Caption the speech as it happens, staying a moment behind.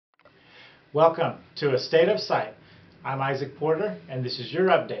Welcome to A State of Sight. I'm Isaac Porter, and this is your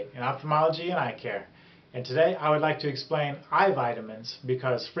update in ophthalmology and eye care. And today I would like to explain eye vitamins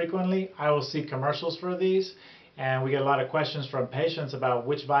because frequently I will see commercials for these, and we get a lot of questions from patients about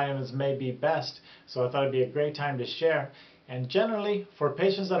which vitamins may be best, so I thought it'd be a great time to share. And generally, for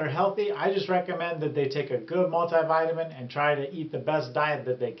patients that are healthy, I just recommend that they take a good multivitamin and try to eat the best diet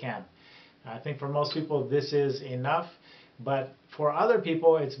that they can. I think for most people this is enough, but for other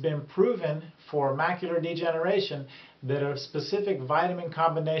people it's been proven for macular degeneration that a specific vitamin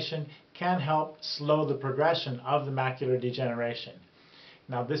combination can help slow the progression of the macular degeneration.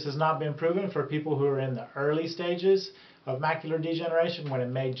 Now, this has not been proven for people who are in the early stages of macular degeneration when it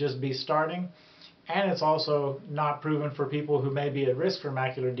may just be starting, and it's also not proven for people who may be at risk for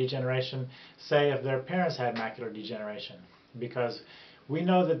macular degeneration, say if their parents had macular degeneration, because we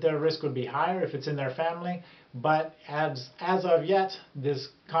know that their risk would be higher if it's in their family, but as of yet, this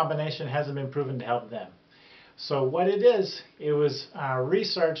combination hasn't been proven to help them. So what it is, it was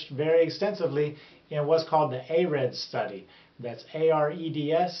researched very extensively in what's called the AREDS study. That's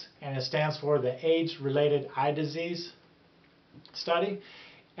AREDS, and it stands for the Age-Related Eye Disease Study.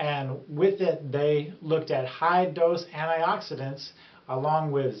 And with it, they looked at high-dose antioxidants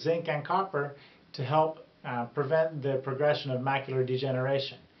along with zinc and copper to help prevent the progression of macular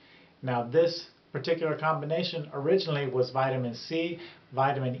degeneration. Now, this particular combination originally was vitamin C,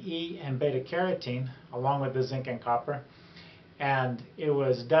 vitamin E, and beta-carotene along with the zinc and copper, and it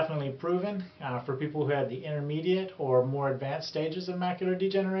was definitely proven for people who had the intermediate or more advanced stages of macular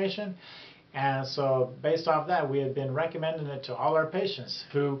degeneration. And so based off that, we had been recommending it to all our patients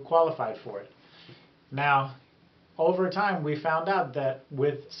who qualified for it. Now, over time, we found out that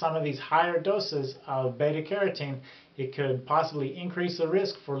with some of these higher doses of beta-carotene, it could possibly increase the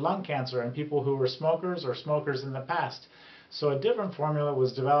risk for lung cancer in people who were smokers or smokers in the past. So a different formula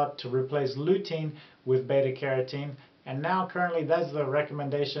was developed to replace lutein with beta-carotene, and now currently that's the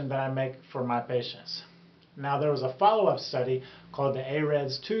recommendation that I make for my patients. Now, there was a follow-up study called the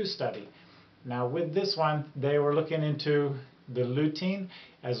AREDS 2 study. Now, with this one, they were looking into the lutein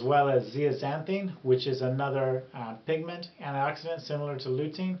as well as zeaxanthine, which is another pigment antioxidant similar to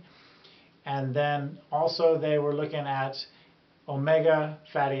lutein. And then also they were looking at omega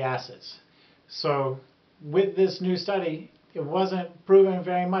fatty acids. So with this new study, it wasn't proven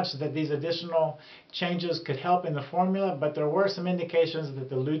very much that these additional changes could help in the formula, but there were some indications that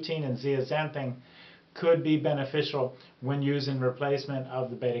the lutein and zeaxanthine could be beneficial when used in replacement of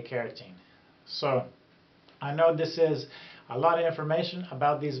the beta-carotene. So I know this is a lot of information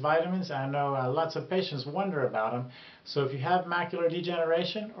about these vitamins, and I know lots of patients wonder about them. So if you have macular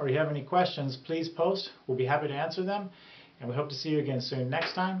degeneration or you have any questions, please post. We'll be happy to answer them, and we hope to see you again soon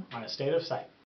next time on A State of Sight.